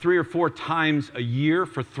3 or 4 times a year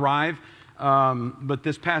for Thrive. But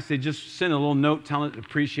this past, they just sent a little note telling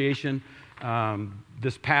appreciation.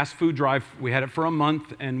 This past food drive, we had it for a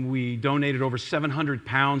month, and we donated over 700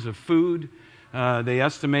 pounds of food. They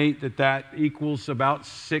estimate that equals about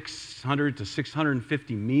 600 to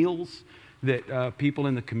 650 meals that people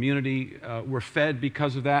in the community were fed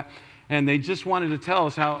because of that. And they just wanted to tell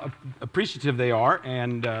us how appreciative they are.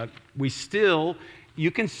 And you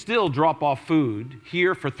can still drop off food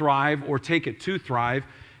here for Thrive or take it to Thrive.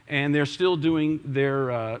 And they're still doing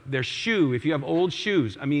their shoe. If you have old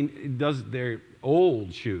shoes, they're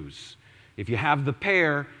old shoes. If you have the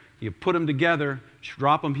pair, you put them together,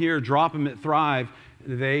 drop them here, drop them at Thrive.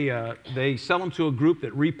 They sell them to a group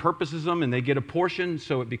that repurposes them, and they get a portion,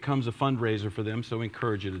 so it becomes a fundraiser for them. So we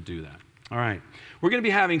encourage you to do that. All right, we're going to be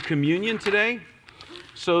having communion today,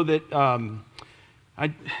 so that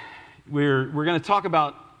we're going to talk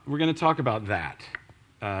about that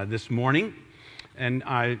this morning, and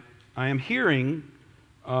I am hearing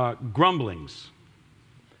grumblings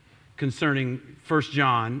concerning 1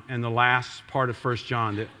 John and the last part of 1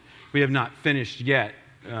 John that we have not finished yet.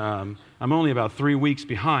 I'm only about 3 weeks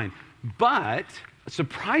behind. But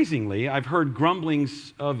surprisingly, I've heard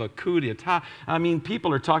grumblings of a coup d'etat.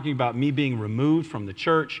 People are talking about me being removed from the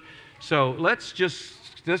church. So let's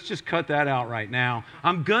just cut that out right now.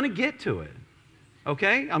 I'm going to get to it.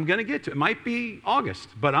 Okay? I'm going to get to it. It might be August,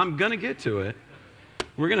 but I'm going to get to it.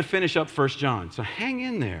 We're going to finish up 1 John. So hang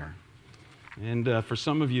in there. And for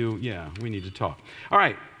some of you, we need to talk. All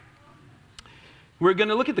right. We're going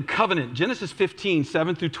to look at the covenant, Genesis 15,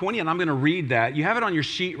 7 through 20, and I'm going to read that. You have it on your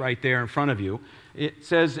sheet right there in front of you. It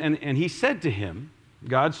says, and he said to him,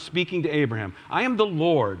 God speaking to Abraham, I am the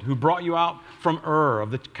Lord who brought you out from Ur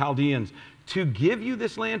of the Chaldeans to give you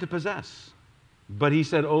this land to possess. But he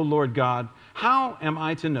said, O Lord God, how am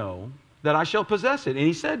I to know that I shall possess it? And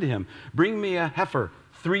he said to him, bring me a heifer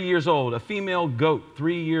 3 years old, a female goat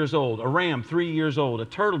 3 years old, a ram 3 years old, a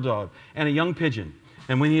turtle dove, and a young pigeon.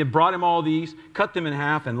 And when he had brought him all these, cut them in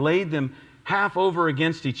half and laid them half over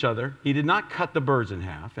against each other, he did not cut the birds in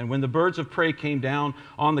half. And when the birds of prey came down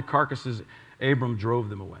on the carcasses, Abram drove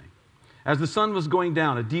them away. As the sun was going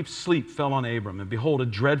down, a deep sleep fell on Abram, and behold, a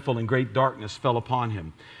dreadful and great darkness fell upon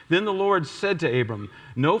him. Then the Lord said to Abram,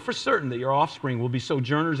 know for certain that your offspring will be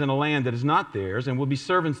sojourners in a land that is not theirs, and will be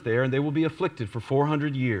servants there, and they will be afflicted for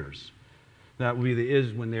 400 years. That will be the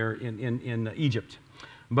is when they're in Egypt.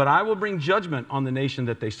 But I will bring judgment on the nation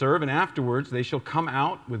that they serve, and afterwards they shall come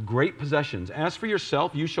out with great possessions. As for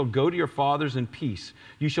yourself, you shall go to your fathers in peace.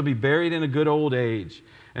 You shall be buried in a good old age.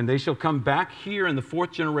 And they shall come back here in the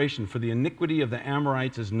 4th generation, for the iniquity of the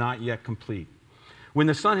Amorites is not yet complete. When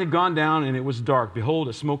the sun had gone down and it was dark, behold,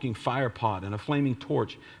 a smoking firepot and a flaming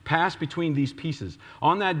torch passed between these pieces.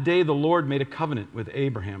 On that day the Lord made a covenant with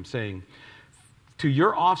Abraham, saying, to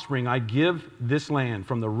your offspring I give this land,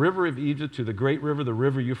 from the river of Egypt to the great river, the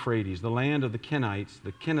river Euphrates, the land of the Kenites,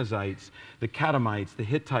 the Kenizzites, the Kadamites, the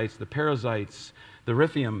Hittites, the Perizzites, the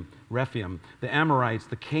Rephaim, the Amorites,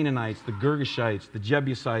 the Canaanites, the Girgashites, the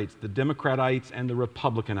Jebusites, the Democratites, and the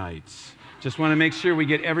Republicanites. Just want to make sure we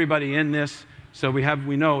get everybody in this, so we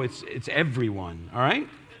know it's everyone, all right?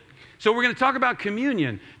 So we're going to talk about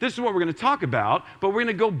communion. This is what we're going to talk about, but we're going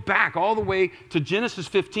to go back all the way to Genesis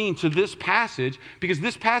 15 to this passage, because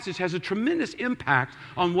this passage has a tremendous impact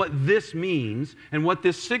on what this means and what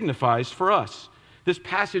this signifies for us. This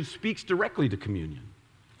passage speaks directly to communion.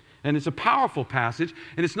 And it's a powerful passage,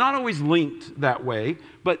 and it's not always linked that way,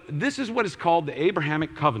 but this is what is called the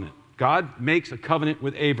Abrahamic covenant. God makes a covenant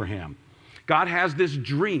with Abraham. God has this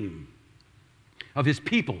dream of his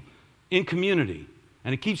people in community,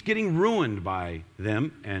 and it keeps getting ruined by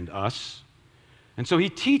them and us. And so he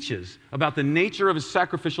teaches about the nature of his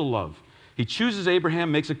sacrificial love. He chooses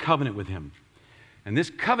Abraham, makes a covenant with him. And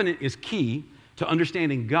this covenant is key to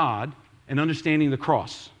understanding God and understanding the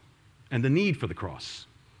cross and the need for the cross.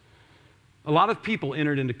 A lot of people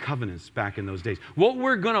entered into covenants back in those days. What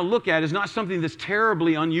we're going to look at is not something that's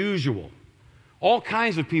terribly unusual. All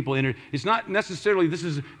kinds of people entered. It's not necessarily this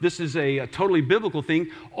is a totally biblical thing.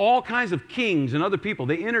 All kinds of kings and other people,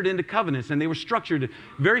 they entered into covenants, and they were structured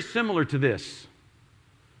very similar to this,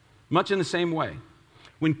 much in the same way.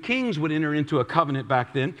 When kings would enter into a covenant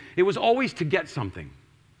back then, it was always to get something.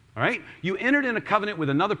 All right? You entered in a covenant with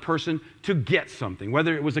another person to get something,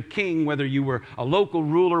 whether it was a king, whether you were a local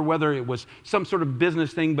ruler, whether it was some sort of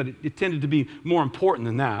business thing, but it tended to be more important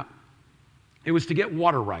than that. It was to get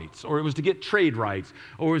water rights, or it was to get trade rights,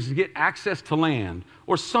 or it was to get access to land,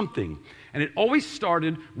 or something. And it always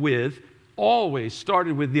started with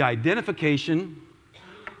the identification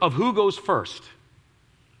of who goes first.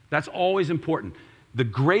 That's always important. The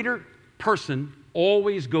greater person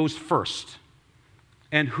always goes first,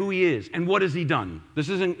 and who he is and what has he done. This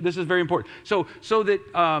is very important. So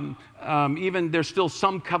that even there's still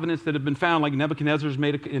some covenants that have been found, like Nebuchadnezzar's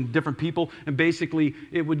made in different people, and basically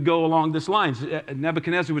it would go along this lines.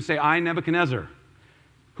 Nebuchadnezzar would say, I, Nebuchadnezzar,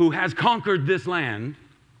 who has conquered this land,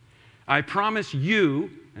 I promise you,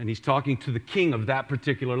 and he's talking to the king of that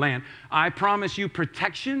particular land, I promise you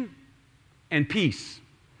protection and peace.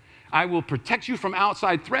 I will protect you from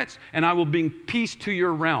outside threats, and I will bring peace to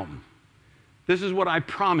your realm. This is what I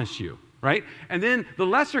promise you, right? And then the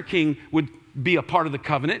lesser king would be a part of the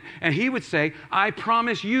covenant, and he would say, I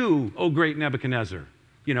promise you, O great Nebuchadnezzar,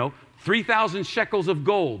 3,000 shekels of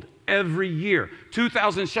gold every year,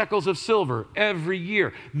 2,000 shekels of silver every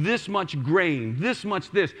year, this much grain, this much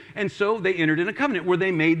this. And so they entered in a covenant where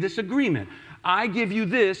they made this agreement. I give you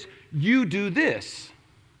this, you do this.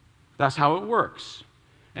 That's how it works.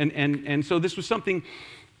 And so this was something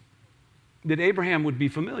that Abraham would be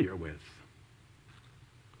familiar with.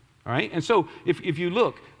 All right? And so if you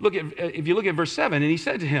look at verse 7, and he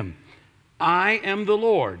said to him, I am the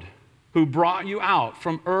Lord who brought you out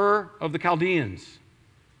from Ur of the Chaldeans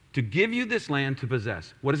to give you this land to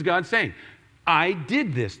possess. What is God saying? I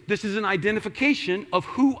did this. This is an identification of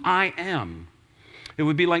who I am. It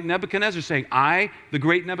would be like Nebuchadnezzar saying, I, the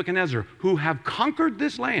great Nebuchadnezzar, who have conquered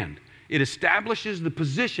this land. It establishes the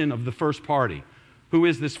position of the first party. Who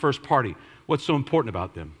is this first party? What's so important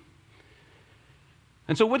about them?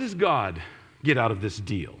 And so what does God get out of this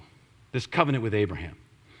deal, this covenant with Abraham?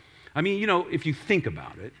 I mean, if you think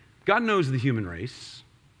about it, God knows the human race.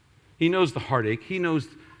 He knows the heartache. He knows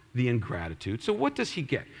the ingratitude. So what does he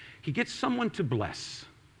get? He gets someone to bless.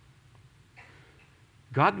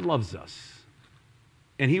 God loves us,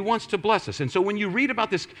 and he wants to bless us. And so when you read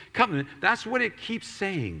about this covenant, that's what it keeps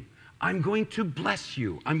saying. I'm going to bless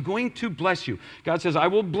you. I'm going to bless you. God says, I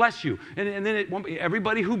will bless you. And then it won't be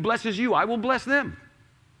everybody who blesses you, I will bless them.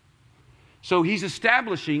 So he's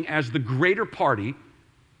establishing as the greater party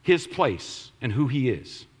his place and who he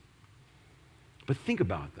is. But think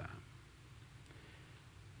about that.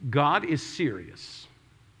 God is serious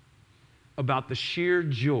about the sheer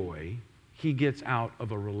joy he gets out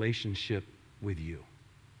of a relationship with you.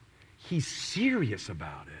 He's serious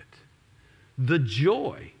about it. The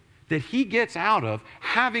joy that he gets out of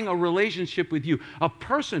having a relationship with you. A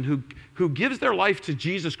person who gives their life to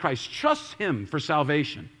Jesus Christ, trusts him for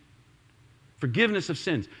salvation, forgiveness of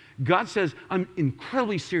sins. God says, I'm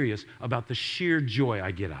incredibly serious about the sheer joy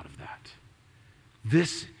I get out of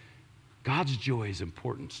that. God's joy is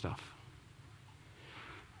important stuff.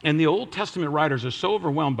 And the Old Testament writers are so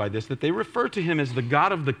overwhelmed by this that they refer to him as the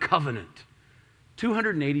God of the covenant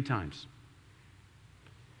 280 times.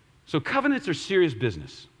 So covenants are serious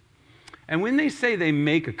business. And when they say they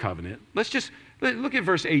make a covenant, let's look at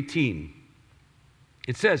verse 18.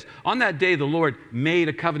 It says, on that day the Lord made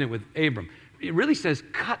a covenant with Abram. It really says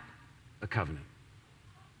cut a covenant.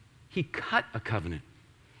 He cut a covenant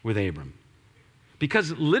with Abram.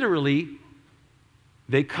 Because literally,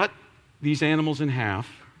 they cut these animals in half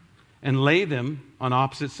and lay them on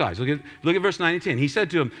opposite sides. Look at verse 9 and 10. He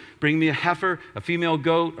said to him, bring me a heifer, a female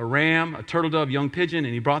goat, a ram, a turtle dove, young pigeon,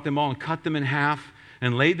 and he brought them all and cut them in half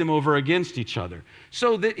and laid them over against each other.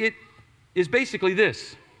 So that it is basically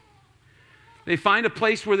this. They find a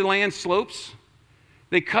place where the land slopes.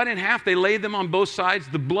 They cut in half. They lay them on both sides.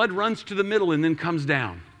 The blood runs to the middle and then comes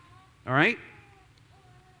down. All right?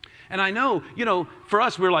 And I know, for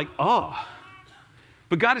us, we're like, oh.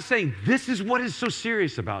 But God is saying, this is what is so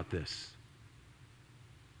serious about this.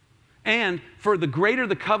 And for the greater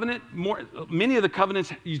the covenant, many of the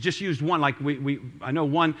covenants, you just used one. Like I know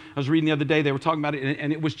one, I was reading the other day, they were talking about it,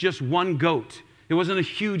 and it was just one goat. It wasn't a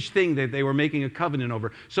huge thing that they were making a covenant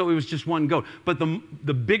over. So it was just one goat. But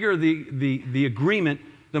the bigger the agreement,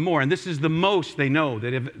 the more. And this is the most they know,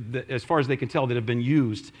 that as far as they can tell, that have been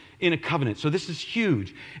used in a covenant. So this is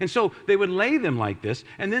huge. And so they would lay them like this,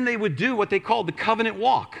 and then they would do what they called the covenant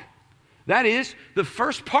walk. That is, the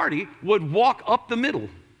first party would walk up the middle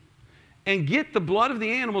and get the blood of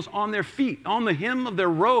the animals on their feet, on the hem of their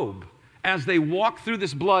robe, as they walk through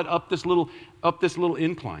this blood up this little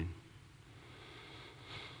incline.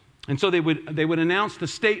 And so they would announce the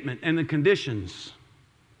statement and the conditions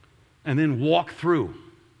and then walk through.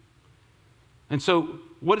 And so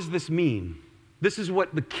what does this mean? This is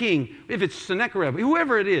what the king, if it's Sennacherib,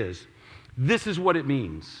 whoever it is, this is what it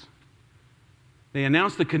means. They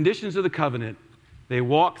announce the conditions of the covenant. They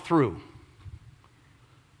walk through.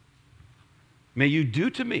 May you do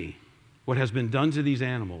to me what has been done to these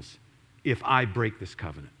animals if I break this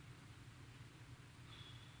covenant.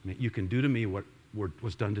 You can do to me what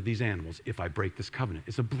was done to these animals if I break this covenant.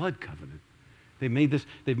 It's a blood covenant. They've made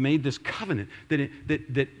this covenant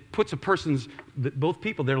that puts both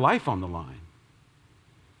people, their life on the line.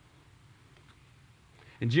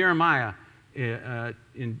 In Jeremiah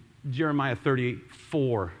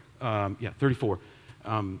 34,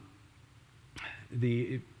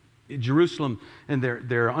 Jerusalem, and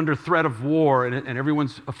they're under threat of war, and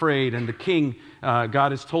everyone's afraid, and the king,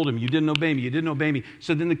 God has told him, you didn't obey me.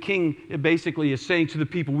 So then the king basically is saying to the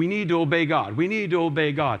people, we need to obey God.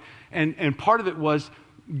 And part of it was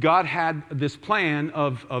God had this plan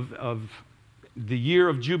of the year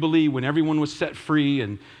of Jubilee when everyone was set free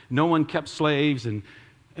and no one kept slaves and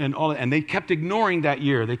all that. And they kept ignoring that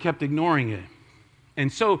year. They kept ignoring it. And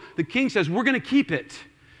so the king says, we're going to keep it.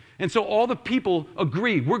 And so all the people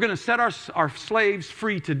agree, we're going to set our slaves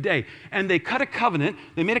free today. And they cut a covenant.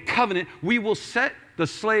 They made a covenant. We will set the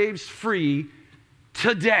slaves free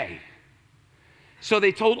today. So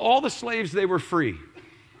they told all the slaves they were free.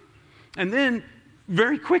 And then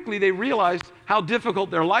very quickly they realized how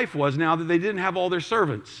difficult their life was now that they didn't have all their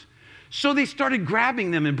servants. So they started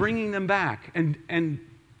grabbing them and bringing them back and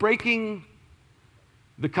breaking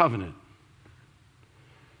the covenant.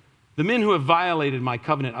 The men who have violated my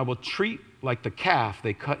covenant, I will treat like the calf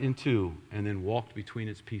they cut in two and then walked between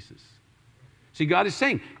its pieces. See, God is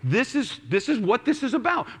saying, this is what this is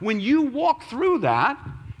about. When you walk through that,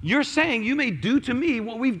 you're saying, you may do to me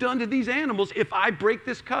what we've done to these animals if I break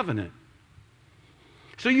this covenant.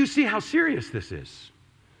 So you see how serious this is.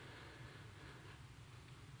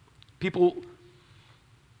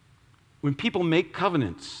 When people make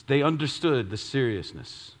covenants, they understood the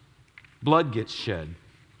seriousness. Blood gets shed.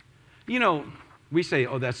 You know, we say,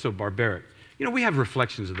 oh, that's so barbaric. You know, we have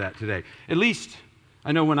reflections of that today. At least,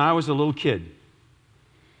 I know when I was a little kid,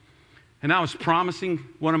 and I was promising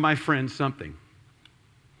one of my friends something.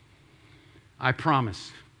 I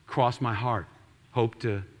promise, cross my heart, hope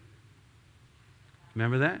to,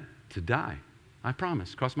 remember that? To die. I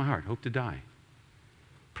promise, cross my heart, hope to die.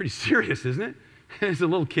 Pretty serious, isn't it? As a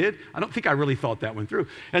little kid, I don't think I really thought that one through.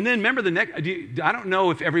 And then remember I don't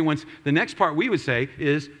know if the next part we would say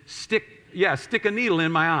is stick a needle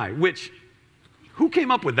in my eye, which, who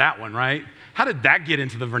came up with that one, right? How did that get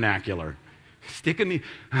into the vernacular? Stick a needle,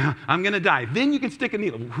 I'm going to die. Then you can stick a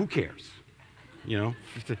needle. Who cares? You know,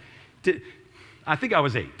 I think I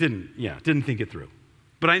was 8, didn't think it through.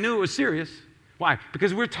 But I knew it was serious. Why?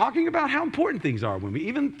 Because we're talking about how important things are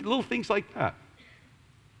even little things like that.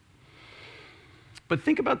 But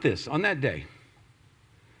think about this. On that day,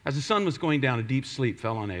 as the sun was going down, a deep sleep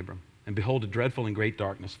fell on Abram. And behold, a dreadful and great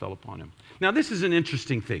darkness fell upon him. Now, this is an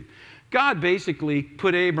interesting thing. God basically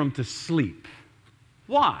put Abram to sleep.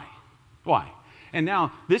 Why? And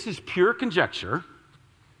now, this is pure conjecture,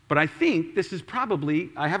 but I think this is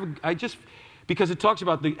probably, because it talks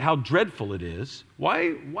about how dreadful it is.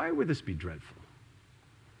 Why would this be dreadful?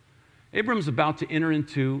 Abram's about to enter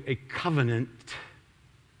into a covenant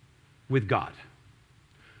with God.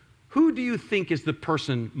 Who do you think is the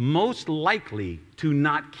person most likely to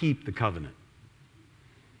not keep the covenant?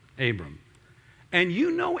 Abram. And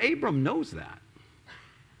you know Abram knows that,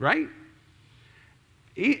 right?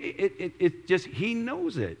 He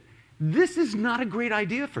knows it. This is not a great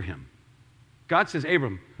idea for him. God says,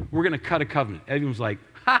 Abram, we're going to cut a covenant. Abram's like,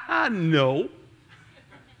 no.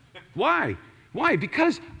 Why?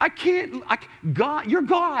 Because God, you're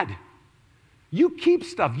God. You keep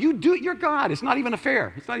stuff. You do it. You're God. It's not even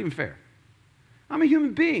fair. I'm a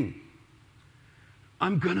human being.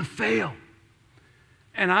 I'm going to fail.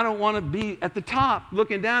 And I don't want to be at the top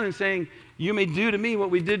looking down and saying, you may do to me what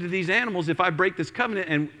we did to these animals if I break this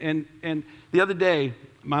covenant. And the other day,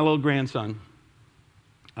 my little grandson,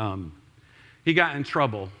 he got in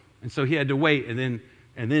trouble. And so he had to wait, and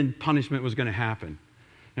then punishment was going to happen.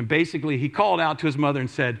 And basically, he called out to his mother and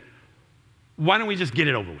said, why don't we just get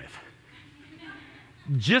it over with?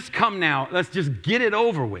 Just come now. Let's just get it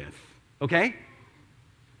over with, okay?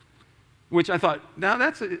 Which I thought, now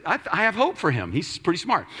I have hope for him. He's pretty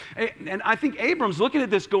smart. And I think Abram's looking at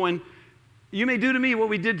this going, you may do to me what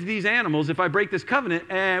we did to these animals if I break this covenant,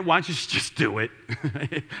 and why don't you just do it?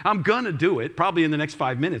 I'm going to do it, probably in the next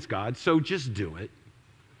 5 minutes, God, so just do it.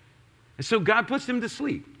 And so God puts him to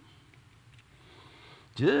sleep,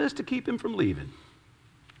 just to keep him from leaving.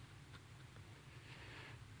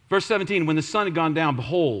 Verse 17, when the sun had gone down,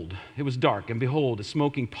 behold, it was dark, and behold, a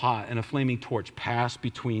smoking pot and a flaming torch passed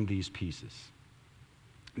between these pieces.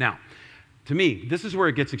 Now, to me, this is where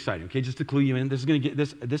it gets exciting, okay? Just to clue you in, this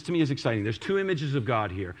to me is exciting. There's 2 images of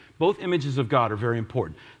God here. Both images of God are very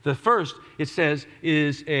important. The first, it says,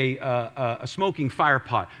 is a smoking fire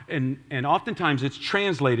pot, and oftentimes it's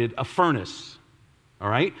translated a furnace. All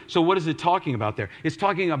right? So what is it talking about there? It's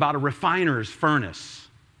talking about a refiner's furnace.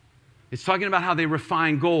 It's talking about how they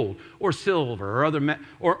refine gold or silver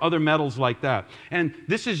or other metals like that. And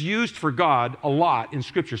this is used for God a lot in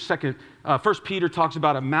Scripture. First Peter talks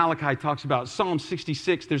about it. Malachi talks about it. Psalm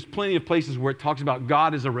 66. There's plenty of places where it talks about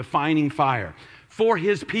God as a refining fire for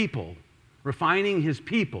His people, refining His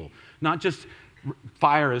people, not just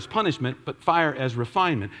fire as punishment, but fire as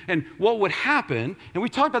refinement. And what would happen, and we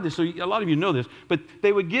talked about this, so a lot of you know this, but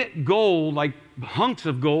they would get gold, like hunks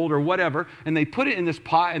of gold or whatever, and they put it in this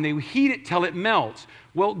pot and they would heat it till it melts.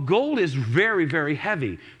 Well, gold is very, very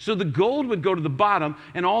heavy. So the gold would go to the bottom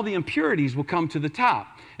and all the impurities will come to the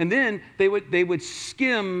top. And then they would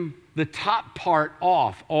skim the top part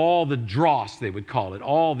off, all the dross, they would call it.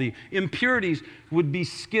 All the impurities would be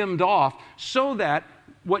skimmed off so that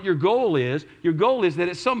what your goal is that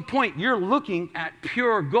at some point you're looking at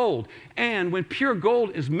pure gold. And when pure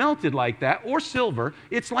gold is melted like that, or silver,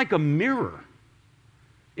 it's like a mirror.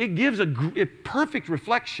 It gives a perfect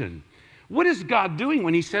reflection. What is God doing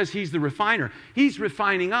when He says He's the refiner? He's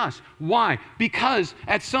refining us. Why? Because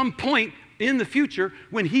at some point in the future,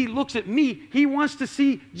 when He looks at me, He wants to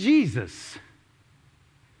see Jesus.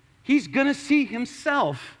 He's going to see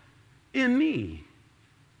Himself in me.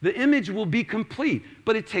 The image will be complete,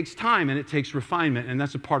 but it takes time and it takes refinement, and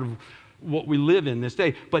that's a part of what we live in this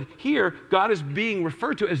day. But here, God is being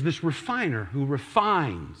referred to as this refiner who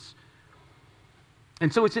refines.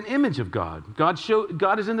 And so it's an image of God. God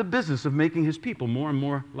is in the business of making His people more and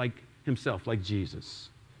more like Himself, like Jesus.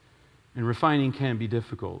 And refining can be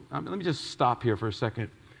difficult. Let me just stop here for a second.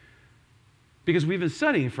 Because we've been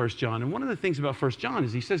studying 1 John, and one of the things about 1 John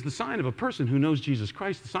is he says the sign of a person who knows Jesus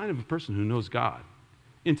Christ, the sign of a person who knows God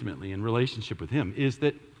intimately in relationship with Him, is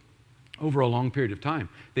that over a long period of time,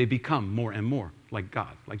 they become more and more like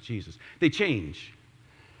God, like Jesus. They change.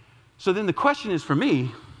 So then the question is for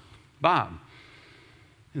me, Bob,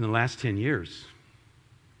 in the last 10 years,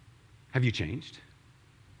 have you changed?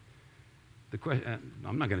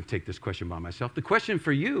 I'm not going to take this question by myself. The question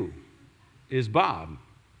for you is, Bob,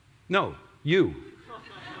 no, you.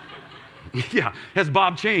 Yeah, has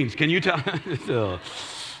Bob changed? Can you tell?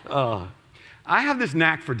 I have this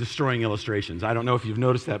knack for destroying illustrations. I don't know if you've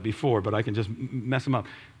noticed that before, but I can just mess them up.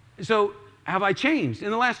 So, have I changed?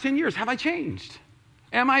 In the last 10 years, have I changed?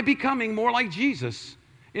 Am I becoming more like Jesus?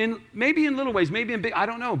 Maybe in little ways, maybe in big, I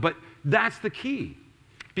don't know, but that's the key.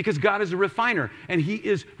 Because God is a refiner, and He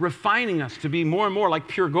is refining us to be more and more like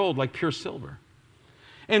pure gold, like pure silver.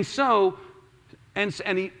 And so,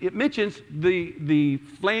 it mentions the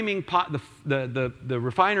flaming pot, the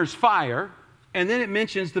refiner's fire, and then it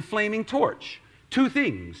mentions the flaming torch. Two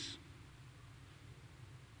things.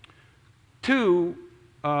 Two,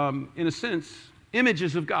 in a sense,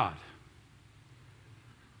 images of God.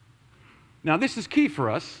 Now, this is key for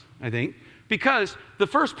us, I think, because the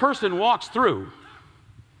first person walks through.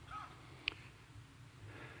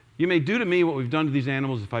 You may do to me what we've done to these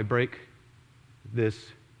animals if I break this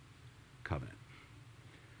covenant.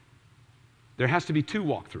 There has to be two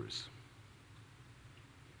walkthroughs.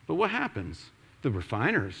 But what happens? The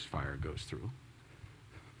refiner's fire goes through.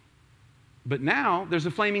 But now there's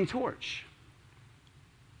a flaming torch.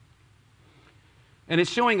 And it's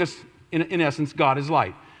showing us, in essence, God is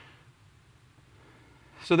light.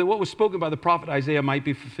 So that what was spoken by the prophet Isaiah might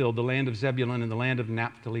be fulfilled, the land of Zebulun and the land of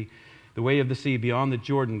Naphtali, the way of the sea beyond the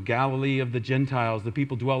Jordan, Galilee of the Gentiles, the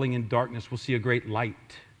people dwelling in darkness will see a great light.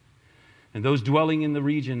 And those dwelling in the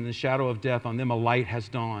region, in the shadow of death, on them a light has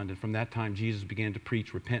dawned. And from that time, Jesus began to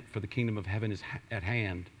preach, repent, for the kingdom of heaven is at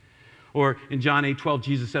hand. Or in John 8:12,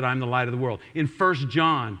 Jesus said, I'm the light of the world. In 1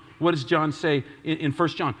 John, what does John say in 1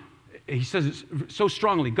 John? He says it so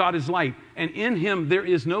strongly, God is light, and in Him there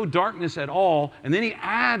is no darkness at all. And then he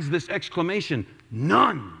adds this exclamation,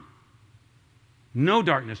 none. No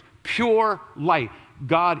darkness, pure light.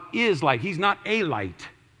 God is light. He's not a light.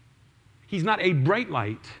 He's not a bright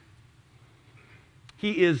light.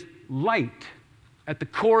 He is light. At the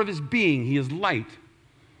core of His being, He is light.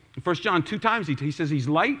 In 1 John, 2 times he says He's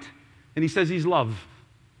light, and He says He's love.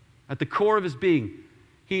 At the core of His being.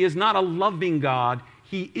 He is not a loving God.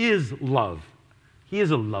 He is love. He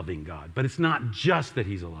is a loving God. But it's not just that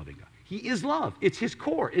He's a loving God. He is love. It's His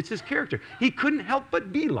core. It's His character. He couldn't help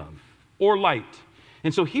but be love or light.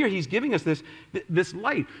 And so here He's giving us this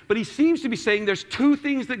light. But He seems to be saying there's two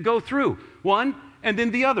things that go through. One, and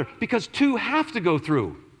then the other, because two have to go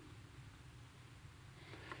through.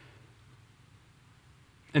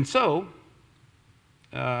 And so,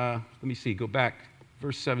 let me see, go back,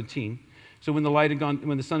 verse 17. So when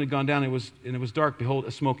the sun had gone down, and it was dark, behold,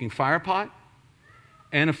 a smoking firepot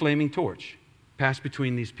and a flaming torch passed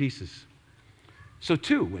between these pieces. So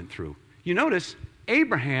 2 went through. You notice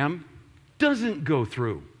Abraham doesn't go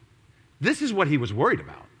through. This is what he was worried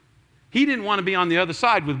about. He didn't want to be on the other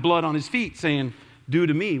side with blood on his feet saying, do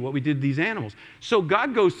to me what we did to these animals. So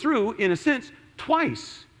God goes through, in a sense,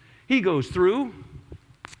 twice. He goes through.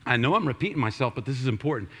 I know I'm repeating myself, but this is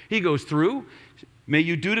important. He goes through. May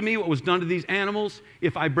you do to me what was done to these animals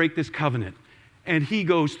if I break this covenant. And he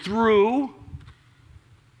goes through.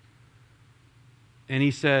 And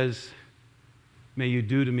he says, may you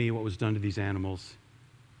do to me what was done to these animals.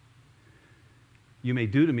 You may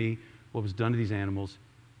do to me what was done to these animals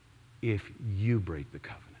if you break the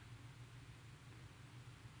covenant.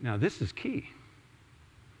 Now, this is key.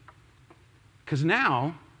 Because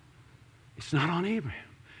now, it's not on Abraham.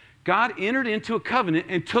 God entered into a covenant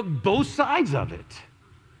and took both sides of it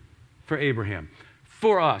for Abraham,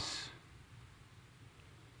 for us.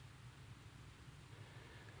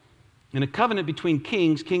 In a covenant between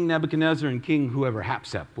kings, King Nebuchadnezzar and King whoever,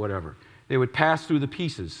 Hapsep, whatever, they would pass through the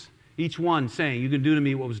pieces, each one saying, you can do to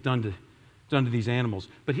me what was done to these animals.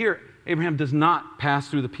 But here, Abraham does not pass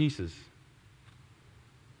through the pieces.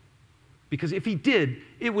 Because if he did,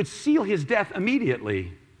 it would seal his death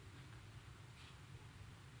immediately.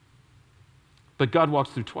 But God walks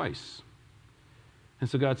through twice. And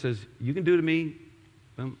so God says, you can do to me,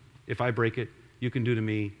 well, if I break it, you can do to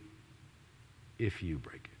me if you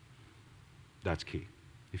break it. That's key.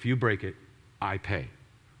 If you break it, I pay.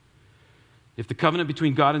 If the covenant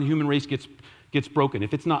between God and the human race gets broken,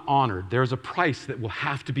 if it's not honored, there's a price that will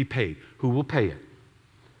have to be paid. Who will pay it?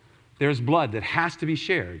 There's blood that has to be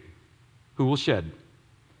shared. Who will shed?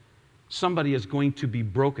 Somebody is going to be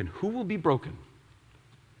broken. Who will be broken?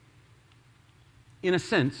 In a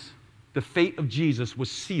sense, the fate of Jesus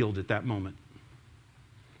was sealed at that moment.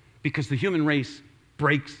 Because the human race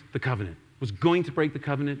breaks the covenant, was going to break the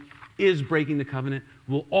covenant, is breaking the covenant,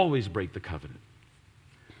 will always break the covenant.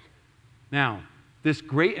 Now, this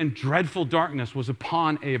great and dreadful darkness was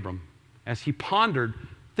upon Abram as he pondered,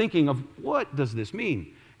 thinking of what does this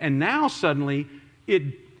mean? And now suddenly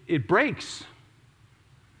it breaks.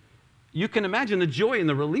 You can imagine the joy and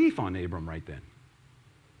the relief on Abram right then.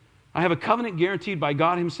 I have a covenant guaranteed by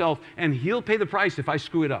God himself, and he'll pay the price if I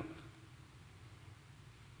screw it up.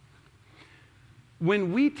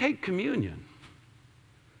 When we take communion,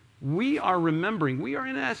 we are remembering, we are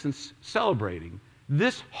in essence celebrating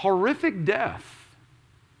this horrific death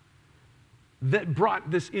that brought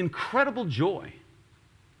this incredible joy.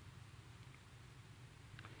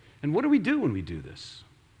 And what do we do when we do this?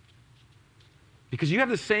 Because you have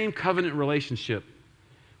the same covenant relationship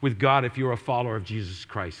with God if you're a follower of Jesus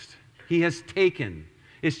Christ. He has taken.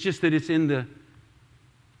 It's just that it's in the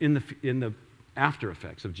after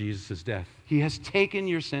effects of Jesus' death. He has taken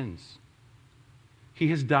your sins. He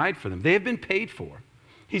has died for them. They have been paid for.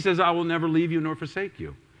 He says, I will never leave you nor forsake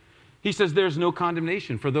you. He says there's no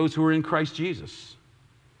condemnation for those who are in Christ Jesus.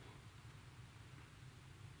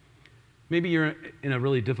 Maybe you're in a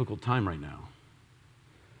really difficult time right now.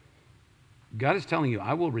 God is telling you,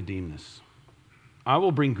 I will redeem this. I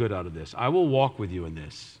will bring good out of this. I will walk with you in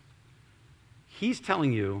this. He's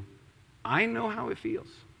telling you, I know how it feels.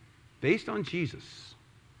 Based on Jesus,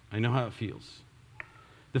 I know how it feels.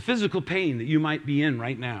 The physical pain that you might be in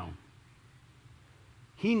right now,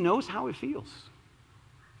 he knows how it feels.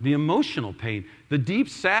 The emotional pain, the deep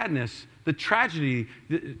sadness, the tragedy,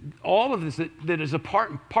 all of this that is a part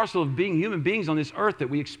and parcel of being human beings on this earth that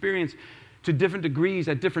we experience to different degrees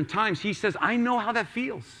at different times. He says, I know how that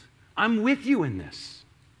feels. I'm with you in this.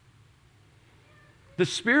 The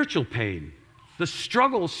spiritual pain, the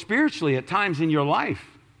struggle spiritually at times in your life.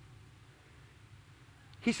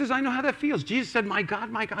 He says, I know how that feels. Jesus said, my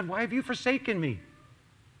God, why have you forsaken me?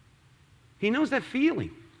 He knows that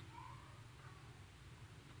feeling.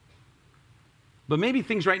 But maybe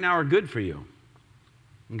things right now are good for you.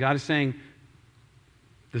 And God is saying,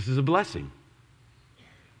 this is a blessing.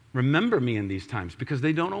 Remember me in these times because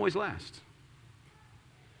they don't always last.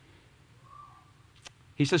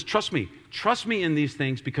 He says, trust me. Trust me in these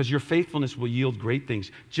things because your faithfulness will yield great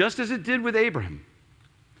things, just as it did with Abraham.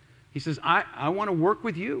 He says, I want to work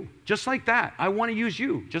with you, just like that. I want to use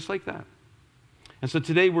you, just like that. And so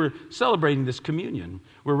today we're celebrating this communion.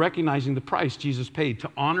 We're recognizing the price Jesus paid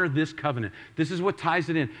to honor this covenant. This is what ties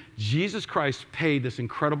it in. Jesus Christ paid this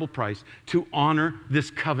incredible price to honor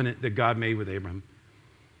this covenant that God made with Abraham.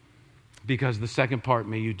 Because the second part,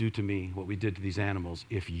 may you do to me what we did to these animals.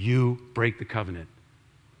 If you break the covenant,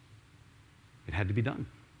 it had to be done.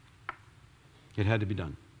 It had to be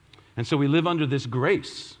done. And so we live under this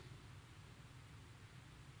grace.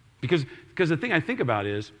 Because the thing I think about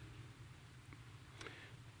is,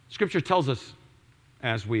 Scripture tells us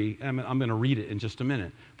I'm going to read it in just a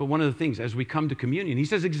minute, but one of the things as we come to communion, he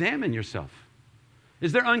says, examine yourself.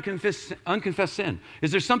 Is there unconfessed sin?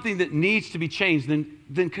 Is there something that needs to be changed?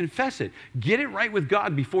 Then confess it. Get it right with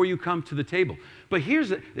God before you come to the table. But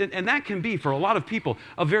and that can be, for a lot of people,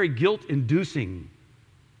 a very guilt-inducing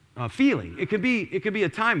feeling. It could be a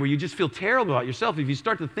time where you just feel terrible about yourself if you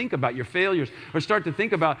start to think about your failures or start to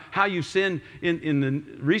think about how you sinned in the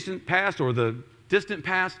recent past or the distant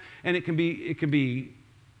past, and it can be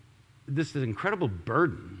this incredible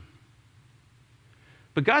burden.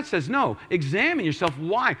 But God says, no, examine yourself.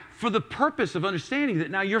 Why? For the purpose of understanding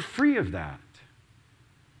that now you're free of that.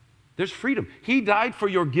 There's freedom. He died for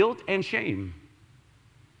your guilt and shame.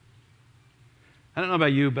 I don't know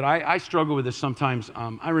about you, but I struggle with this sometimes.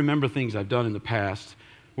 I remember things I've done in the past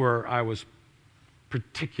where I was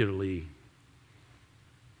particularly,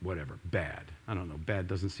 bad. I don't know, bad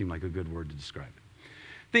doesn't seem like a good word to describe it.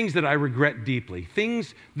 Things that I regret deeply.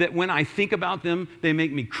 Things that when I think about them, they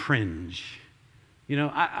make me cringe. You know,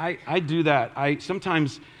 I do that.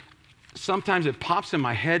 Sometimes it pops in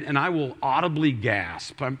my head and I will audibly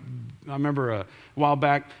gasp. I remember a while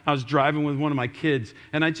back, I was driving with one of my kids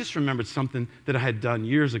and I just remembered something that I had done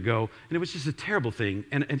years ago, and it was just a terrible thing.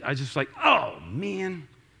 And I just like, oh, man.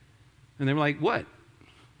 And they were like, what?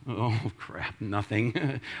 Oh, crap,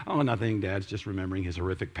 nothing. Oh, nothing. Dad's just remembering his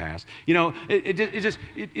horrific past. You know, it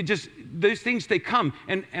just those things, they come,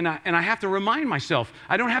 and I have to remind myself,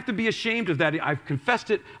 I don't have to be ashamed of that. I've confessed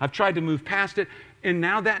it. I've tried to move past it. And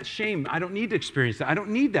now that shame, I don't need to experience that. I don't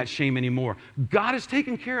need that shame anymore. God has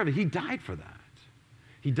taken care of it. He died for that.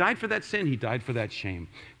 He died for that sin. He died for that shame.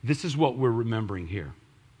 This is what we're remembering here.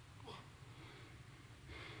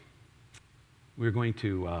 We're going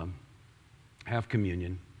to have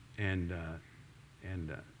communion. And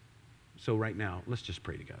so right now, let's just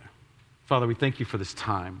pray together. Father, we thank you for this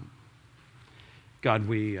time. God,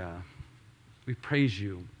 we praise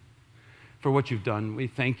you for what you've done. We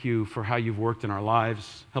thank you for how you've worked in our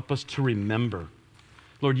lives. Help us to remember.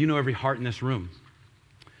 Lord, you know every heart in this room.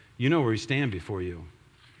 You know where we stand before you.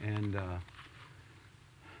 And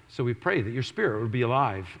so we pray that your Spirit would be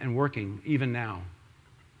alive and working even now,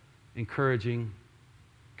 encouraging,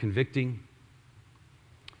 convicting,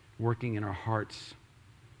 working in our hearts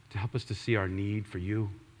to help us to see our need for you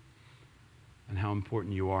and how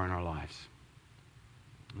important you are in our lives.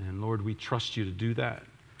 And Lord, we trust you to do that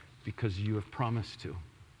because you have promised to.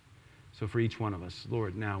 So for each one of us,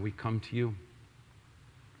 Lord, now we come to you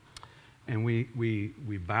and we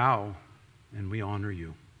bow and we honor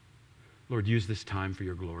you. Lord, use this time for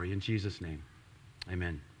your glory. In Jesus' name,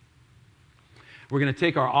 amen. We're going to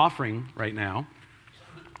take our offering right now,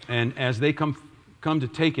 and as they come to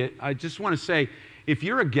take it, I just want to say, if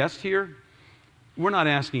you're a guest here, we're not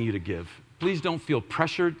asking you to give. Please don't feel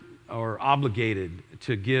pressured or obligated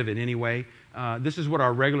to give in any way. This is what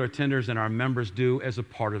our regular attenders and our members do as a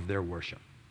part of their worship.